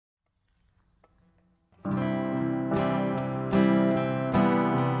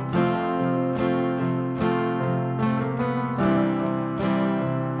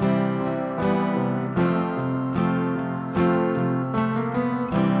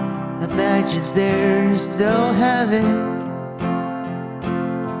Imagine there's no heaven.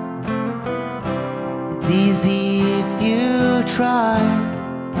 It's easy if you try.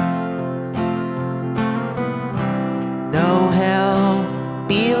 No hell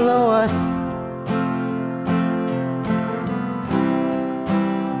below us.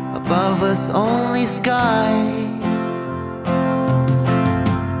 Above us only sky.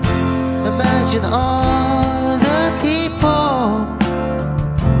 Imagine all the people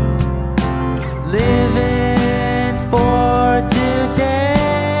living for today.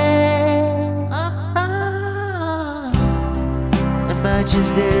 Imagine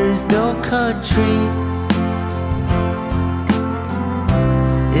there's no countries.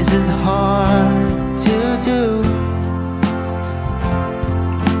 Isn't hard to do.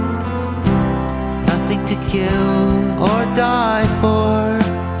 Nothing to kill or die for,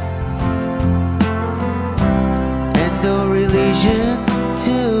 and no religion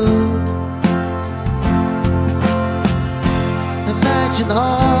too. Imagine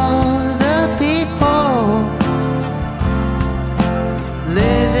all the people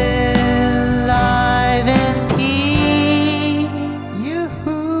living life in peace.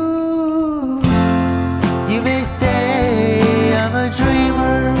 You may say I'm a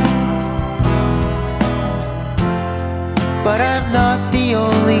dreamer, but I'm not the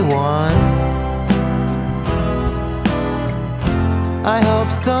only one. I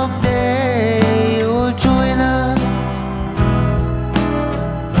hope someday you'll join us,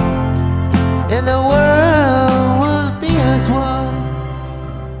 and the world will be as one.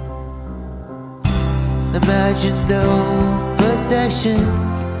 Imagine no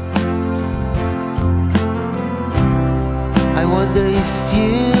possessions. I wonder if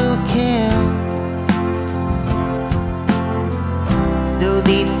you can. No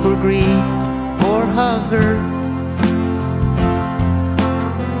need for greed or hunger.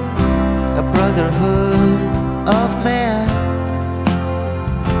 A brotherhood of man.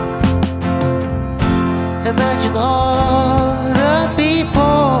 Imagine all the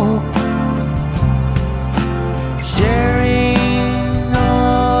people sharing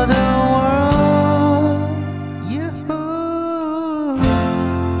all the world.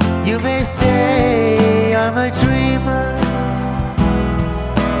 You may say I'm a dreamer,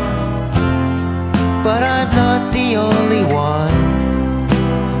 but I'm not the only one.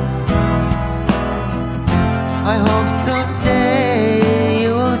 I hope so.